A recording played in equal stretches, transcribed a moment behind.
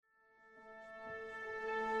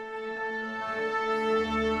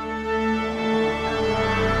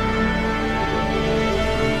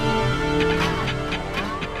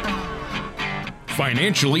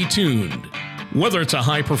Financially Tuned. Whether it's a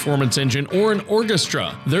high-performance engine or an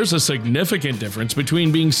orchestra, there's a significant difference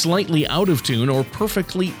between being slightly out of tune or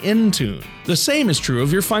perfectly in tune. The same is true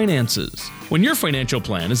of your finances. When your financial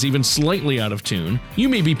plan is even slightly out of tune, you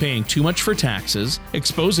may be paying too much for taxes,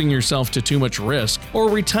 exposing yourself to too much risk, or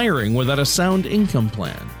retiring without a sound income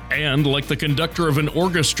plan. And like the conductor of an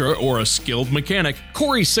orchestra or a skilled mechanic,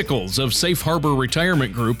 Corey Sickles of Safe Harbor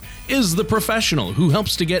Retirement Group is the professional who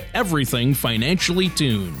helps to get everything financially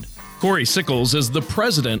tuned. Corey Sickles is the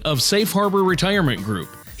president of Safe Harbor Retirement Group.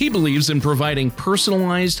 He believes in providing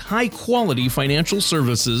personalized, high-quality financial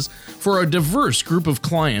services for a diverse group of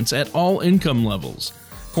clients at all income levels.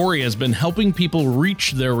 Corey has been helping people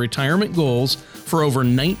reach their retirement goals for over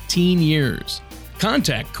 19 years.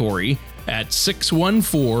 Contact Corey at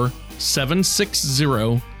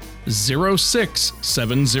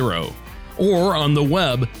 614-760-0670 or on the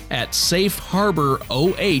web at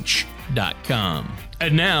safeharboroh.com.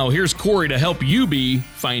 And now, here's Corey to help you be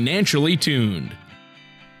financially tuned.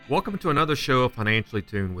 Welcome to another show of Financially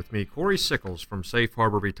Tuned with me, Corey Sickles from Safe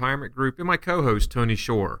Harbor Retirement Group, and my co-host, Tony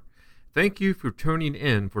Shore. Thank you for tuning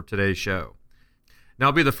in for today's show. Now,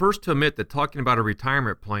 I'll be the first to admit that talking about a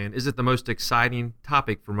retirement plan isn't the most exciting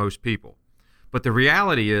topic for most people. But the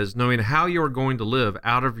reality is, knowing how you are going to live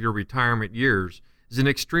out of your retirement years is an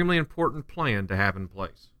extremely important plan to have in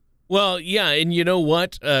place. Well, yeah, and you know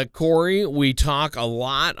what, Corey, we talk a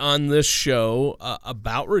lot on this show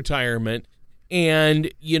about retirement, and,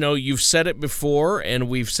 you know, you've said it before, and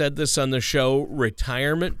we've said this on the show,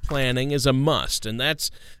 retirement planning is a must, and that's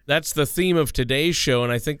the theme of today's show,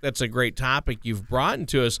 and I think that's a great topic you've brought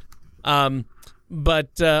into us.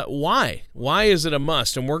 But why? Why is it a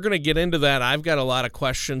must? And we're going to get into that. I've got a lot of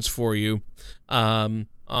questions for you on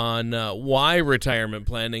why retirement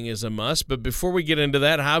planning is a must. But before we get into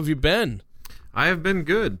that, how have you been? I have been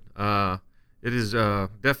good. It is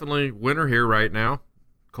definitely winter here right now,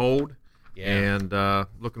 cold, and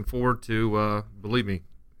looking forward to, believe me,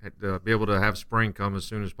 be able to have spring come as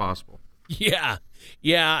soon as possible. Yeah,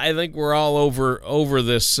 I think we're all over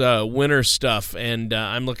this winter stuff, and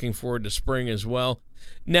I'm looking forward to spring as well.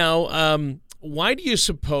 Now, why do you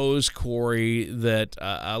suppose, Corey, that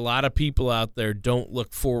a lot of people out there don't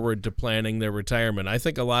look forward to planning their retirement? I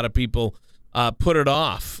think a lot of people put it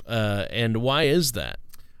off, and why is that?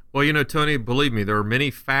 Well, you know, Tony, believe me, there are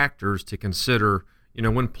many factors to consider, you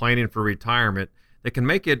know, when planning for retirement that can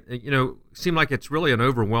make it, you know, seem like it's really an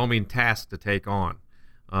overwhelming task to take on,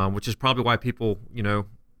 which is probably why people, you know,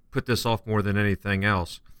 put this off more than anything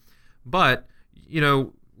else. But, you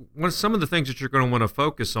know, some of the things that you're going to want to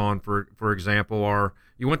focus on, for example, are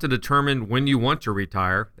you want to determine when you want to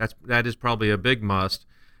retire. That is probably a big must.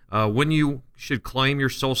 When you should claim your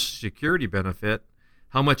Social Security benefit,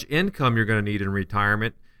 how much income you're going to need in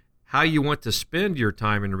retirement, how you want to spend your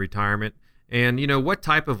time in retirement, and, you know, what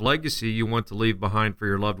type of legacy you want to leave behind for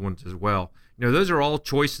your loved ones as well. You know, those are all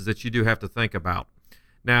choices that you do have to think about.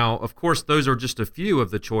 Now, of course, those are just a few of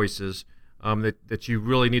the choices that you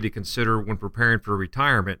really need to consider when preparing for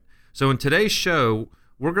retirement. So in today's show,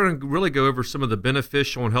 we're going to really go over some of the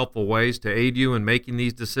beneficial and helpful ways to aid you in making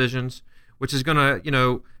these decisions, which is going to, you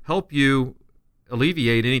know, help you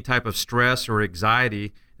alleviate any type of stress or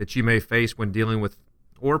anxiety that you may face when dealing with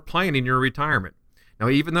or planning your retirement. Now,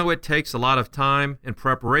 even though it takes a lot of time and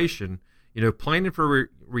preparation, you know, planning for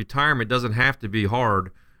retirement doesn't have to be hard,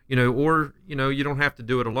 you know, or, you know, you don't have to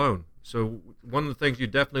do it alone. So one of the things you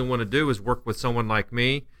definitely want to do is work with someone like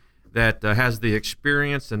me that has the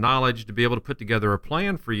experience and knowledge to be able to put together a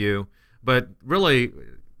plan for you. But really,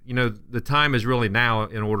 you know, the time is really now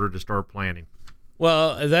in order to start planning.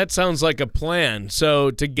 Well, that sounds like a plan. So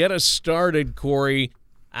to get us started, Corey,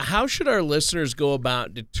 how should our listeners go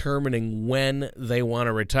about determining when they want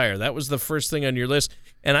to retire? That was the first thing on your list,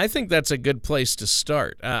 and I think that's a good place to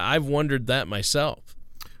start. I've wondered that myself.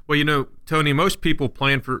 Well, you know, Tony, most people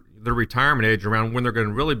plan for their retirement age around when they're going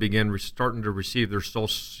to really begin starting to receive their Social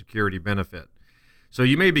Security benefit. So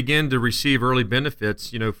you may begin to receive early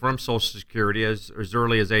benefits, you know, from Social Security as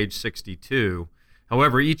early as age 62.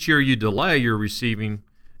 However, each year you delay your receiving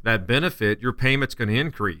that benefit, your payment's going to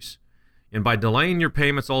increase. And by delaying your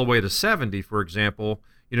payments all the way to 70, for example,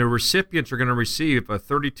 you know, recipients are going to receive a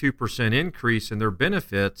 32% increase in their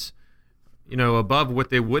benefits, you know, above what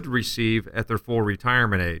they would receive at their full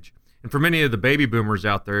retirement age. And for many of the baby boomers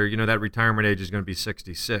out there, you know, that retirement age is going to be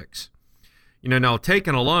 66. You know, now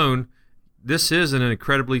taken alone, this is an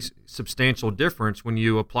incredibly substantial difference when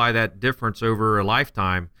you apply that difference over a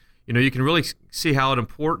lifetime. You know, you can really see how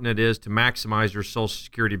important it is to maximize your Social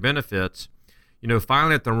Security benefits. You know,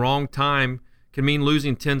 filing at the wrong time can mean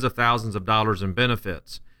losing tens of thousands of dollars in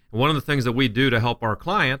benefits. And one of the things that we do to help our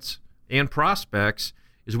clients and prospects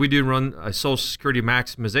is we do run a Social Security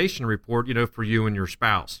maximization report, for you and your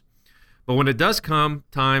spouse. But when it does come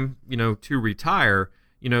time, to retire,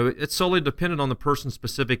 it's solely dependent on the person's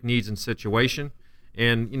specific needs and situation.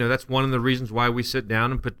 And, that's one of the reasons why we sit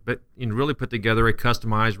down and really put together a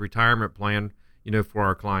customized retirement plan, for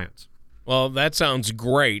our clients. Well, that sounds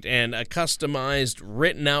great. And a customized,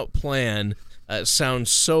 written out plan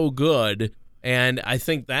sounds so good. And I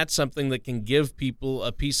think that's something that can give people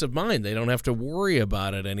a peace of mind. They don't have to worry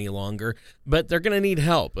about it any longer, but they're going to need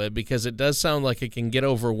help because it does sound like it can get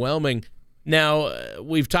overwhelming. Now,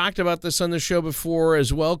 we've talked about this on the show before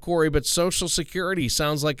as well, Corey, but Social Security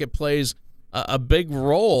sounds like it plays a big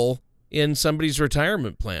role in somebody's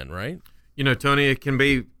retirement plan, right? Tony, it can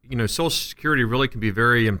be, Social Security really can be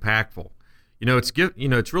very impactful.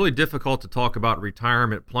 It's really difficult to talk about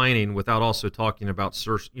retirement planning without also talking about,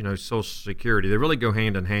 Social Security. They really go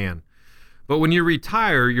hand in hand. But when you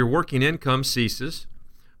retire, your working income ceases,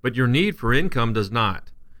 but your need for income does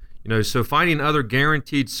not. So finding other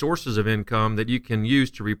guaranteed sources of income that you can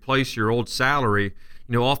use to replace your old salary,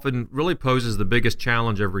 often really poses the biggest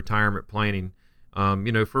challenge of retirement planning,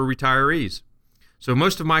 for retirees. So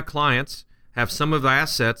most of my clients have some of the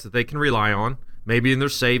assets that they can rely on, maybe in their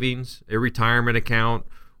savings, a retirement account,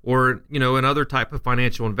 or, in other type of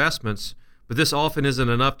financial investments, but this often isn't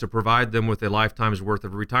enough to provide them with a lifetime's worth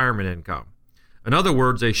of retirement income. In other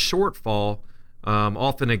words, a shortfall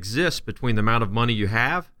often exists between the amount of money you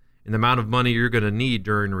have and the amount of money you're going to need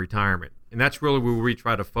during retirement. And that's really where we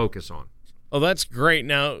try to focus on. Oh, that's great.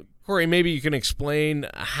 Now, Corey, maybe you can explain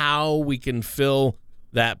how we can fill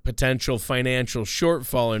that potential financial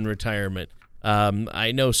shortfall in retirement.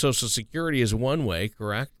 I know Social Security is one way,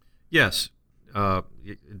 correct? Yes,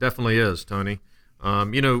 it definitely is, Tony.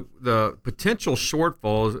 The potential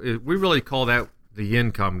shortfall, we really call that the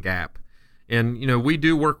income gap. And, we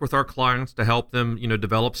do work with our clients to help them,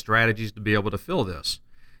 develop strategies to be able to fill this.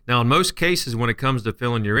 Now, in most cases, when it comes to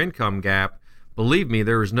filling your income gap, believe me,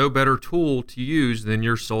 there is no better tool to use than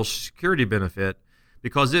your Social Security benefit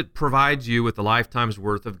because it provides you with a lifetime's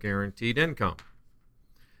worth of guaranteed income.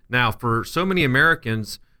 Now, for so many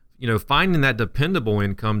Americans, finding that dependable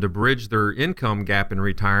income to bridge their income gap in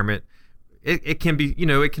retirement, it can be,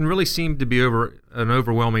 it can really seem to be an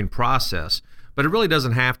overwhelming process, but it really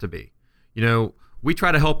doesn't have to be. We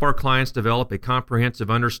try to help our clients develop a comprehensive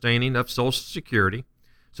understanding of Social Security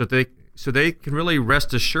so they can really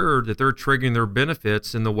rest assured that they're triggering their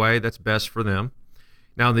benefits in the way that's best for them.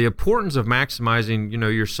 Now, the importance of maximizing,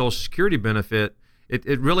 your Social Security benefit,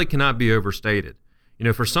 it really cannot be overstated.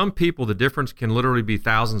 For some people, the difference can literally be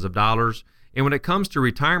thousands of dollars. And when it comes to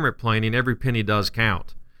retirement planning, every penny does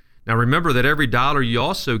count. Now, remember that every dollar you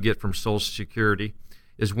also get from Social Security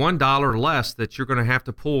is $1 less that you're going to have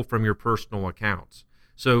to pull from your personal accounts.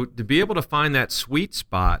 So to be able to find that sweet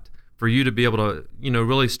spot for you to be able to,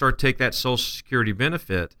 really start take that Social Security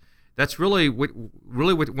benefit, that's really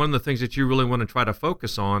one of the things that you really want to try to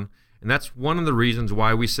focus on. And that's one of the reasons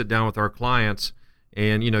why we sit down with our clients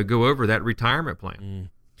and, go over that retirement plan.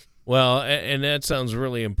 Well, and that sounds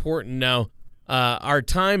really important. Now, our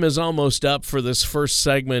time is almost up for this first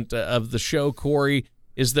segment of the show, Corey.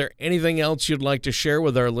 Is there anything else you'd like to share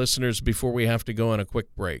with our listeners before we have to go on a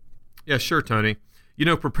quick break? Yeah, sure, Tony.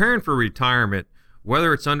 Preparing for retirement,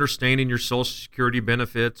 whether it's understanding your Social Security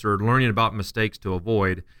benefits or learning about mistakes to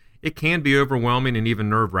avoid, it can be overwhelming and even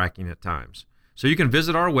nerve-wracking at times. So you can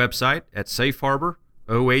visit our website at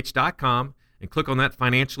safeharboroh.com and click on that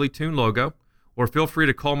Financially Tuned logo, or feel free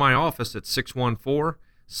to call my office at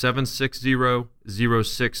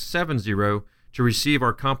 614-760-0670 to receive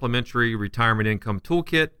our complimentary retirement income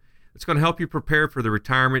toolkit. It's going to help you prepare for the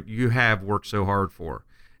retirement you have worked so hard for.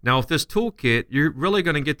 Now, with this toolkit, you're really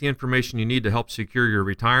going to get the information you need to help secure your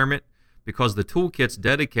retirement because the toolkit's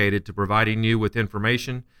dedicated to providing you with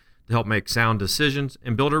information to help make sound decisions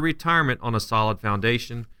and build a retirement on a solid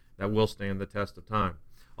foundation that will stand the test of time.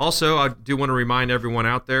 Also, I do want to remind everyone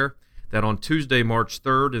out there that on Tuesday, March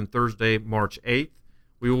 3rd and Thursday, March 8th,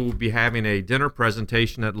 we will be having a dinner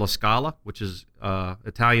presentation at La Scala, which is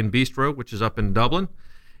Italian Bistro, which is up in Dublin.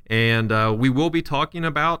 And we will be talking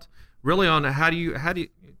about really on how do you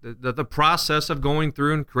the process of going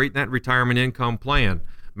through and creating that retirement income plan,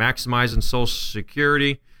 maximizing Social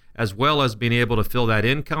Security, as well as being able to fill that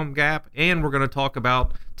income gap. And we're going to talk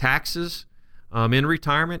about taxes in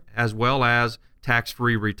retirement, as well as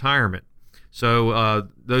tax-free retirement. So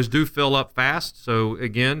those do fill up fast. So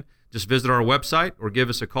again, just visit our website or give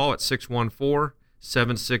us a call at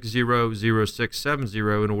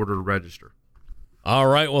 614-760-0670 in order to register. All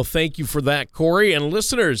right. Well, thank you for that, Corey. And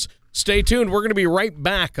listeners, Stay tuned. We're going to be right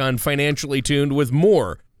back on Financially Tuned with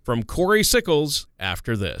more from Corey Sickles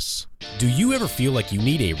after this. Do you ever feel like you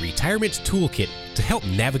need a retirement toolkit to help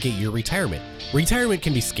navigate your retirement? Retirement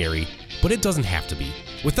can be scary, but it doesn't have to be.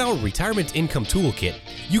 With our Retirement Income Toolkit,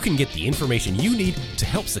 you can get the information you need to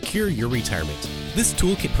help secure your retirement. This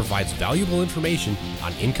toolkit provides valuable information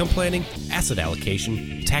on income planning, asset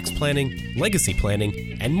allocation, tax planning, legacy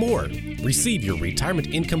planning, and more. Receive your Retirement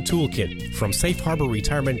Income Toolkit from Safe Harbor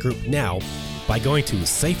Retirement Group now by going to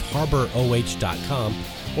safeharboroh.com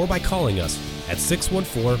or by calling us at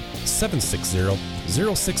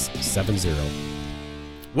 614-760-0670.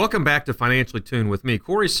 Welcome back to Financially Tuned with me,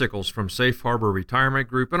 Corey Sickles from Safe Harbor Retirement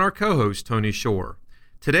Group, and our co-host, Tony Shore.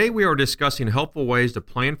 Today we are discussing helpful ways to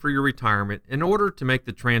plan for your retirement in order to make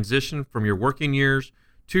the transition from your working years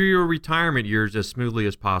to your retirement years as smoothly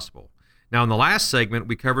as possible. Now, in the last segment,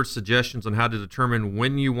 we covered suggestions on how to determine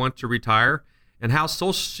when you want to retire and how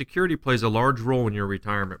Social Security plays a large role in your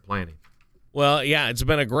retirement planning. Well, yeah, it's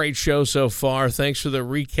been a great show so far. Thanks for the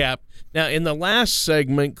recap. Now, in the last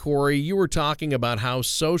segment, Corey, you were talking about how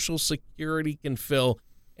Social Security can fill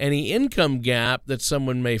any income gap that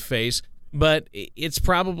someone may face, but it's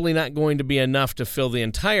probably not going to be enough to fill the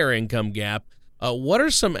entire income gap. What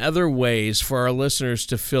are some other ways for our listeners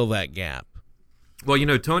to fill that gap? Well,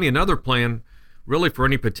 Tony, another plan really for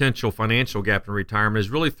any potential financial gap in retirement is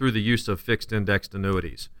really through the use of fixed indexed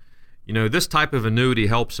annuities. This type of annuity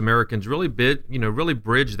helps Americans really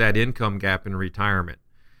bridge that income gap in retirement.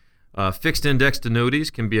 Fixed indexed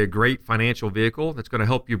annuities can be a great financial vehicle that's going to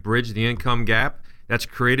help you bridge the income gap that's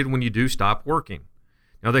created when you do stop working.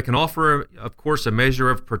 Now, they can offer, of course, a measure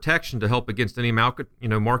of protection to help against any market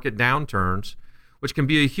downturns, which can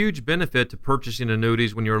be a huge benefit to purchasing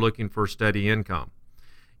annuities when you're looking for steady income.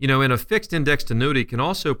 And a fixed indexed annuity can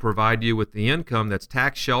also provide you with the income that's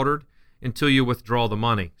tax sheltered until you withdraw the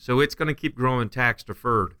money. So it's going to keep growing tax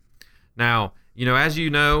deferred. Now, as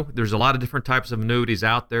you know, there's a lot of different types of annuities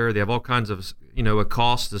out there. They have all kinds of,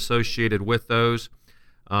 costs associated with those.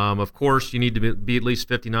 Of course, you need to be at least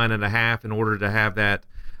 59 and a half in order to have that,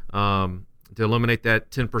 to eliminate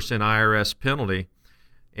that 10% IRS penalty.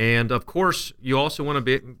 And of course, you also want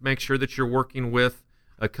to make sure that you're working with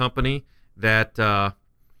a company that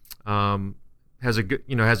has a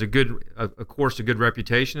good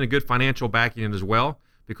reputation and a good financial backing as well,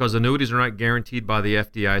 because annuities are not guaranteed by the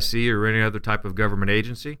FDIC or any other type of government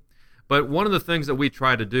agency. But one of the things that we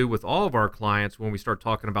try to do with all of our clients when we start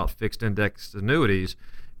talking about fixed indexed annuities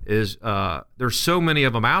is there's so many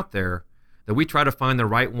of them out there that we try to find the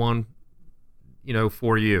right one,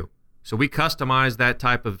 for you. So we customize that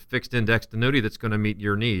type of fixed indexed annuity that's going to meet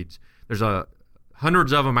your needs. There's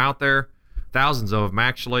hundreds of them out there, thousands of them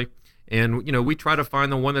actually. And, we try to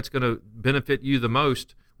find the one that's going to benefit you the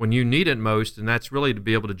most when you need it most, and that's really to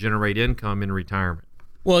be able to generate income in retirement.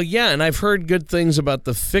 Well, yeah, and I've heard good things about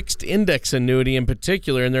the fixed index annuity in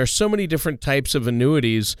particular, and there are so many different types of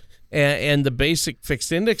annuities, and the basic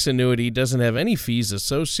fixed index annuity doesn't have any fees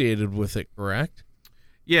associated with it, correct?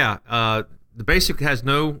 Yeah, the basic has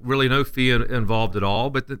no fee involved at all,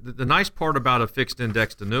 but the nice part about a fixed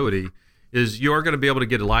indexed annuity is you are going to be able to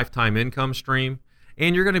get a lifetime income stream,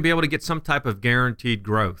 and you're going to be able to get some type of guaranteed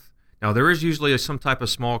growth. Now, there is usually some type of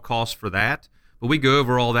small cost for that, but we go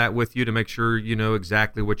over all that with you to make sure you know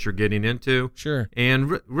exactly what you're getting into. Sure.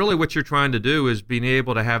 And really what you're trying to do is being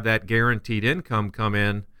able to have that guaranteed income come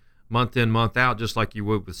in, month out, just like you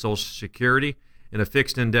would with Social Security. And a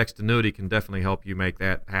fixed indexed annuity can definitely help you make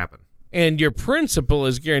that happen. And your principal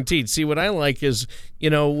is guaranteed. See, what I like is,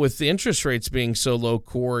 with the interest rates being so low,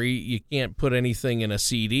 Corey, you can't put anything in a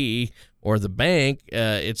CD or the bank.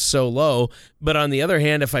 It's so low. But on the other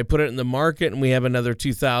hand, if I put it in the market and we have another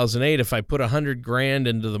 2008, if I put $100,000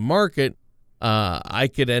 into the market, I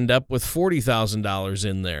could end up with $40,000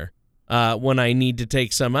 in there. When I need to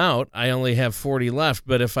take some out, I only have 40 left.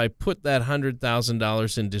 But if I put that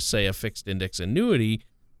 $100,000 into, say, a fixed index annuity,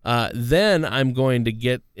 then I'm going to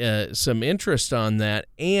get some interest on that,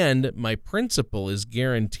 and my principal is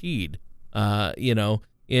guaranteed. In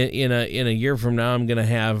a year from now, I'm going to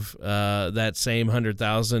have that same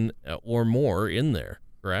 100,000 or more in there.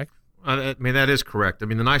 Correct? I mean, that is correct. I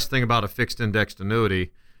mean, the nice thing about a fixed indexed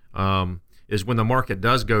annuity is when the market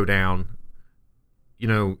does go down,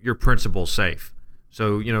 your principal's safe.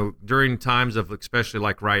 So, during times of, especially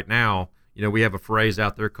like right now, we have a phrase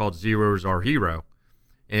out there called "zero is our hero."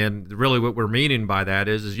 And really what we're meaning by that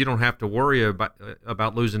is you don't have to worry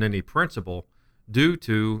about losing any principal due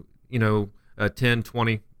to, a 10,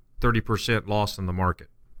 20, 30% loss in the market.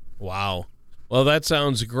 Wow. Well, that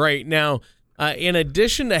sounds great. Now, In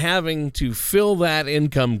addition to having to fill that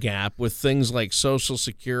income gap with things like Social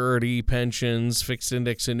Security, pensions, fixed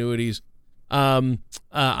index annuities,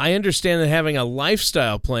 I understand that having a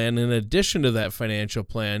lifestyle plan in addition to that financial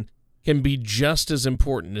plan can be just as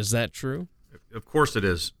important. Is that true? Of course it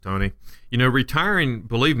is, Tony. Retiring,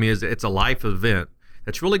 believe me, it's a life event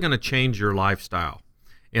that's really going to change your lifestyle.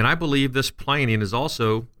 And I believe this planning is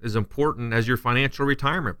also as important as your financial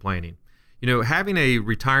retirement planning. Having a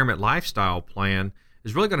retirement lifestyle plan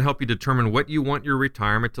is really going to help you determine what you want your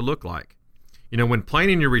retirement to look like. When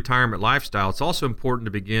planning your retirement lifestyle, it's also important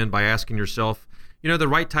to begin by asking yourself, the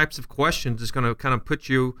right types of questions that's going to kind of put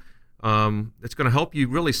you, it's going to help you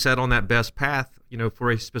really set on that best path, for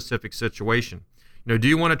a specific situation. Do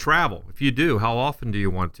you want to travel? If you do, how often do you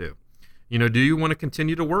want to? Do you want to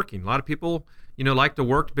continue to working? A lot of people, like to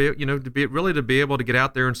work to be able to get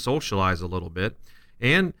out there and socialize a little bit.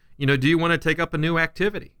 And, do you want to take up a new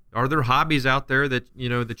activity? Are there hobbies out there that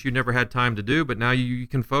you never had time to do, but now you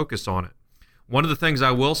can focus on it? One of the things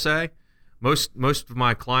I will say, most of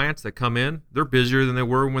my clients that come in, they're busier than they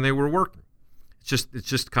were when they were working. It's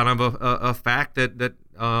just kind of a fact that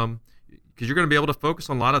because you're going to be able to focus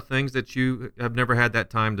on a lot of things that you have never had that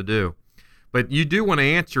time to do. But you do want to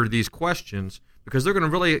answer these questions because they're going to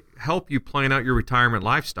really help you plan out your retirement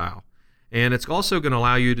lifestyle. And it's also going to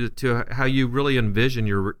allow you to how you really envision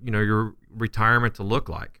your retirement to look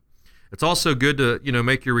like. It's also good to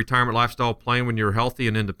make your retirement lifestyle plan when you're healthy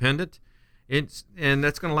and independent. And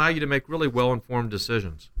that's going to allow you to make really well-informed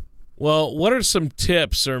decisions. Well, what are some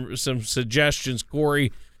tips or some suggestions,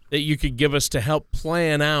 Corey, that you could give us to help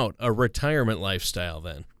plan out a retirement lifestyle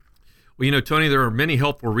then? Well, Tony, there are many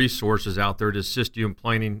helpful resources out there to assist you in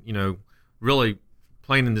planning, really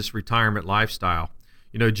planning this retirement lifestyle.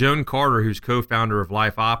 Joan Carter, who's co-founder of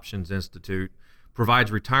Life Options Institute,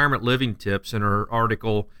 provides retirement living tips in her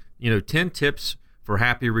article, 10 Tips for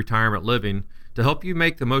Happy Retirement Living, to help you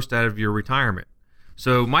make the most out of your retirement.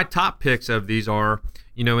 So my top picks of these are,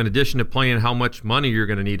 in addition to planning how much money you're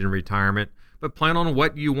going to need in retirement, but plan on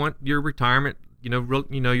what you want your retirement,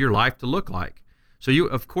 your life to look like. So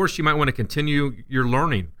of course, you might want to continue your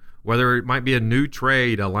learning, whether it might be a new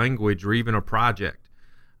trade, a language, or even a project.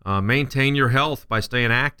 Maintain your health by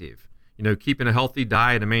staying active, keeping a healthy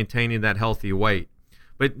diet and maintaining that healthy weight.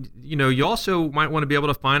 But, you also might want to be able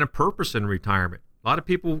to find a purpose in retirement. A lot of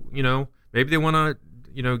people, maybe they want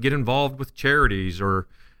to, get involved with charities or,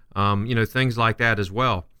 things like that as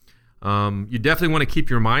well. You definitely want to keep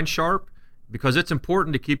your mind sharp because it's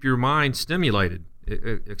important to keep your mind stimulated,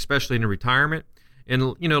 especially in retirement.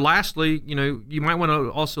 And, lastly, you might want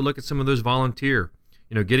to also look at some of those volunteer.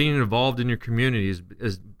 Getting involved in your community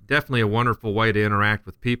is definitely a wonderful way to interact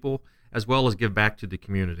with people as well as give back to the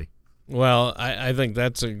community. Well, I think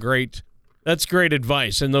that's great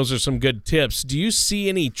advice, and those are some good tips. Do you see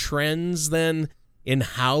any trends then in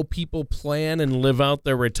how people plan and live out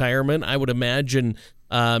their retirement? I would imagine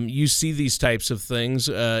you see these types of things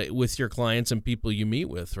with your clients and people you meet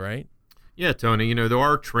with, right? Yeah, Tony, there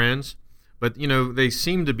are trends, but, they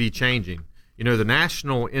seem to be changing. The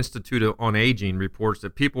National Institute on Aging reports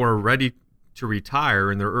that people are ready to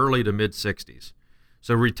retire in their early to mid-60s.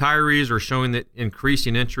 So retirees are showing that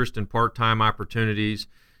increasing interest in part-time opportunities,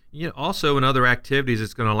 also in other activities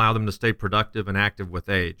that's going to allow them to stay productive and active with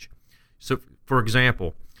age. So, for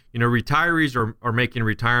example, retirees are making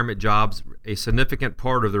retirement jobs a significant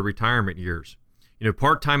part of their retirement years.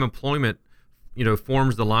 Part-time employment,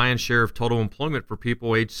 forms the lion's share of total employment for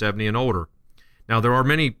people age 70 and older. Now, there are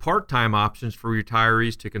many part-time options for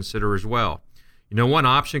retirees to consider as well. One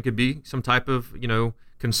option could be some type of,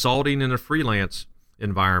 consulting in a freelance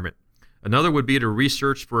environment. Another would be to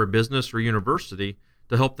research for a business or university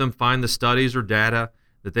to help them find the studies or data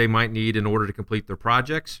that they might need in order to complete their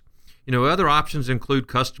projects. Other options include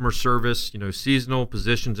customer service, seasonal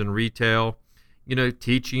positions in retail,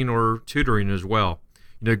 teaching or tutoring as well.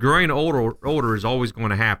 Growing older is always going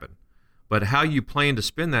to happen, but how you plan to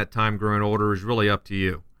spend that time growing older is really up to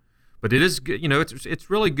you. But it is good, it's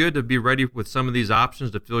really good to be ready with some of these options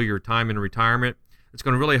to fill your time in retirement. It's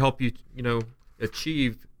going to really help you,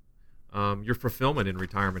 achieve your fulfillment in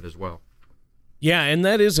retirement as well. Yeah, and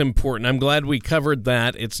that is important. I'm glad we covered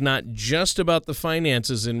that. It's not just about the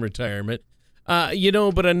finances in retirement.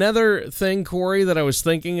 But another thing, Corey, that I was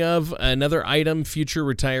thinking of, another item future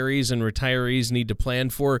retirees and retirees need to plan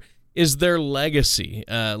for is their legacy.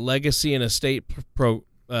 Legacy and estate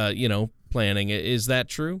planning. Is that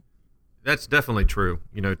true? That's definitely true.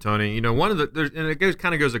 Tony, one of the, and it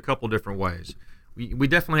goes a couple different ways. We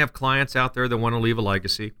definitely have clients out there that want to leave a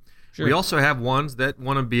legacy. Sure. We also have ones that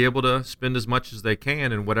want to be able to spend as much as they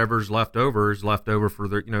can, and whatever's left over is left over for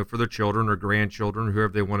their children or grandchildren, or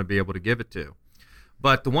whoever they want to be able to give it to.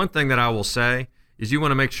 But the one thing that I will say is you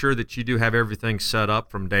want to make sure that you do have everything set up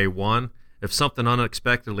from day one. If something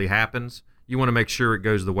unexpectedly happens, you want to make sure it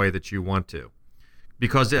goes the way that you want to.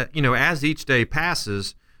 Because, as each day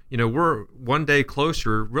passes, we're one day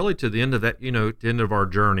closer really to the end of that, the end of our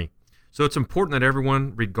journey. So it's important that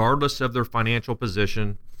everyone, regardless of their financial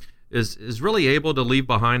position, is really able to leave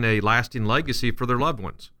behind a lasting legacy for their loved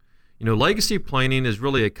ones. Legacy planning is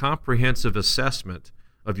really a comprehensive assessment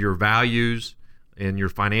of your values and your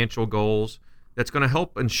financial goals that's going to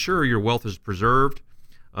help ensure your wealth is preserved,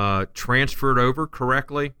 transferred over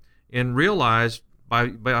correctly, and realized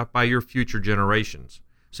by your future generations.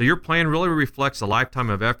 So your plan really reflects a lifetime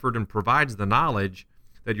of effort and provides the knowledge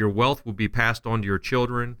that your wealth will be passed on to your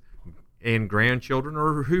children and grandchildren,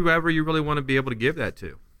 or whoever you really want to be able to give that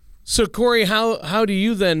to. So, Corey, how do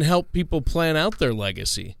you then help people plan out their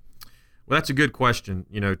legacy? Well, that's a good question,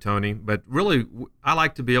 Tony. But really, I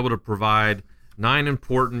like to be able to provide 9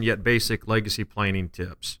 important yet basic legacy planning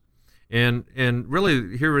tips. And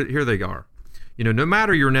really, here they are. No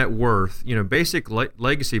matter your net worth, basic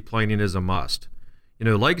legacy planning is a must.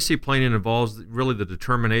 Legacy planning involves really the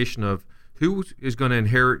determination of who is going to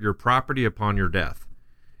inherit your property upon your death.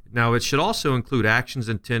 Now, it should also include actions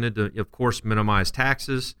intended to, of course, minimize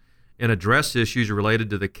taxes and address issues related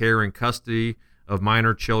to the care and custody of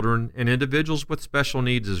minor children and individuals with special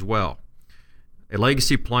needs as well. A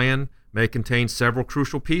legacy plan may contain several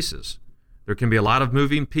crucial pieces. There can be a lot of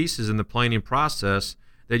moving pieces in the planning process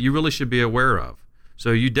that you really should be aware of.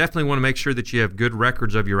 So you definitely want to make sure that you have good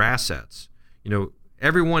records of your assets.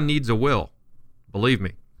 Everyone needs a will, believe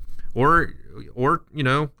me. Or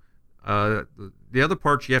the other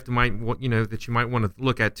part that you might want to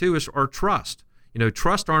look at too is our trust.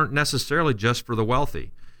 Trust aren't necessarily just for the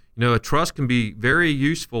wealthy. A trust can be very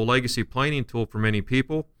useful legacy planning tool for many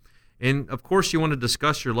people. And of course, you want to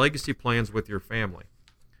discuss your legacy plans with your family.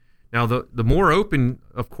 Now, the more open,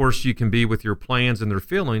 of course, you can be with your plans and their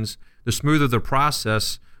feelings, the smoother the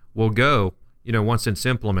process will go, once it's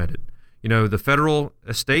implemented. The federal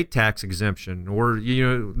estate tax exemption, or,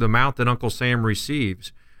 the amount that Uncle Sam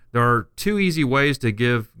receives. There are 2 easy ways to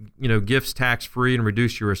give, gifts tax-free and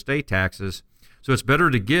reduce your estate taxes. So it's better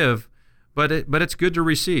to give, but it's good to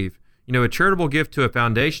receive. A charitable gift to a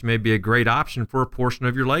foundation may be a great option for a portion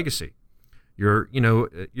of your legacy. Your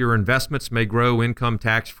investments may grow income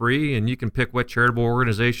tax-free, and you can pick what charitable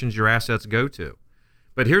organizations your assets go to.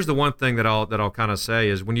 But here's the one thing that I'll kind of say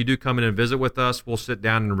is when you do come in and visit with us, we'll sit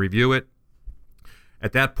down and review it.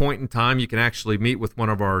 At that point in time, you can actually meet with one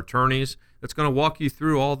of our attorneys that's going to walk you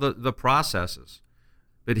through all the processes.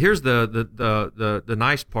 But here's the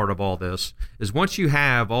nice part of all this is once you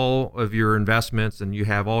have all of your investments and you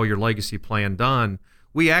have all your legacy plan done,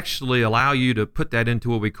 we actually allow you to put that into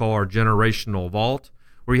what we call our generational vault,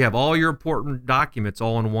 where you have all your important documents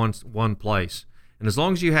all in one place. And as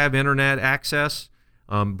long as you have internet access,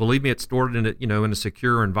 believe me, it's stored in a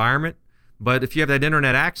secure environment. But if you have that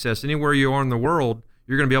internet access anywhere you are in the world,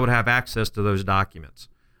 you're going to be able to have access to those documents.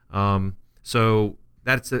 So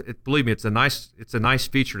believe me, it's a nice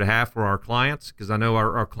feature to have for our clients, because I know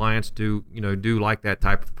our clients do like that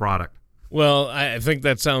type of product. Well, I think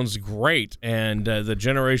that sounds great, and the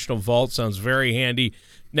generational vault sounds very handy.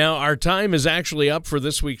 Now, our time is actually up for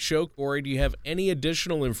this week's show. Corey, do you have any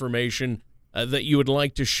additional information that you would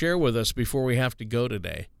like to share with us before we have to go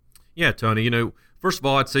today? Yeah, Tony. First of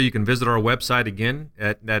all, I'd say you can visit our website again.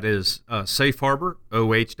 That is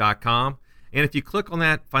safeharboroh.com. And if you click on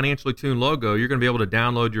that Financially Tuned logo, you're going to be able to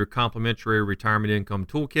download your complimentary retirement income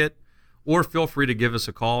toolkit, or feel free to give us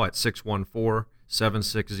a call at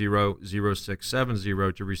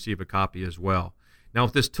 614-760-0670 to receive a copy as well. Now,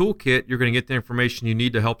 with this toolkit, you're going to get the information you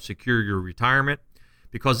need to help secure your retirement,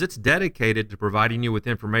 because it's dedicated to providing you with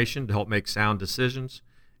information to help make sound decisions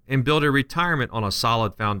and build a retirement on a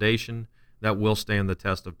solid foundation that will stand the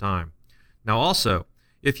test of time. Now, also,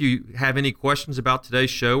 if you have any questions about today's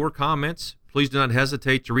show or comments, please do not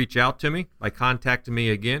hesitate to reach out to me by contacting me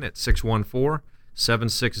again at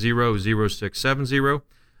 614-760-0670.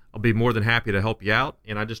 I'll be more than happy to help you out.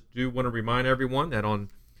 And I just do want to remind everyone that on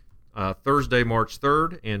Thursday, March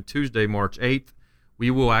 3rd and Tuesday, March 8th,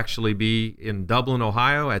 we will actually be in Dublin,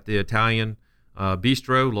 Ohio at the Italian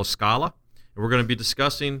Bistro La Scala. And we're going to be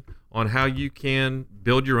discussing on how you can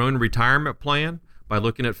build your own retirement plan by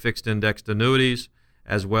looking at fixed indexed annuities,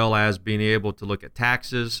 as well as being able to look at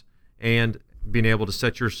taxes and being able to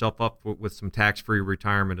set yourself up with some tax-free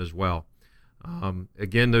retirement as well.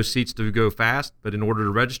 Again, those seats do go fast, but in order to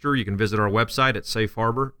register, you can visit our website at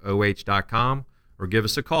safeharboroh.com or give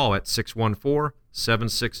us a call at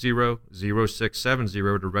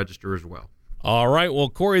 614-760-0670 to register as well. All right. Well,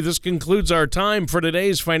 Corey, this concludes our time for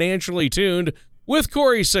today's Financially Tuned with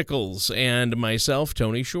Corey Sickles and myself,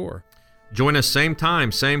 Tony Shore. Join us same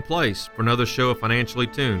time, same place for another show of Financially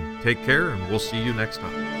Tuned. Take care, and we'll see you next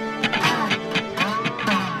time.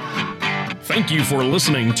 Thank you for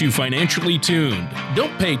listening to Financially Tuned.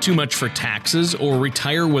 Don't pay too much for taxes or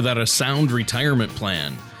retire without a sound retirement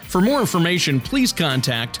plan. For more information, please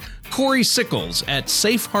contact Corey Sickles at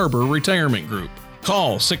Safe Harbor Retirement Group.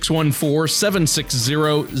 Call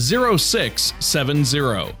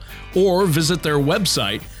 614-760-0670 or visit their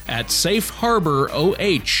website at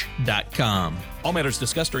safeharboroh.com. All matters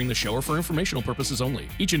discussed during the show are for informational purposes only.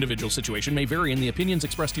 Each individual situation may vary, and the opinions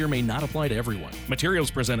expressed here may not apply to everyone. Materials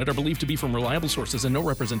presented are believed to be from reliable sources, and no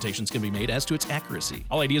representations can be made as to its accuracy.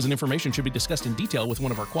 All ideas and information should be discussed in detail with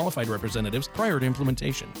one of our qualified representatives prior to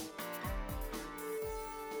implementation.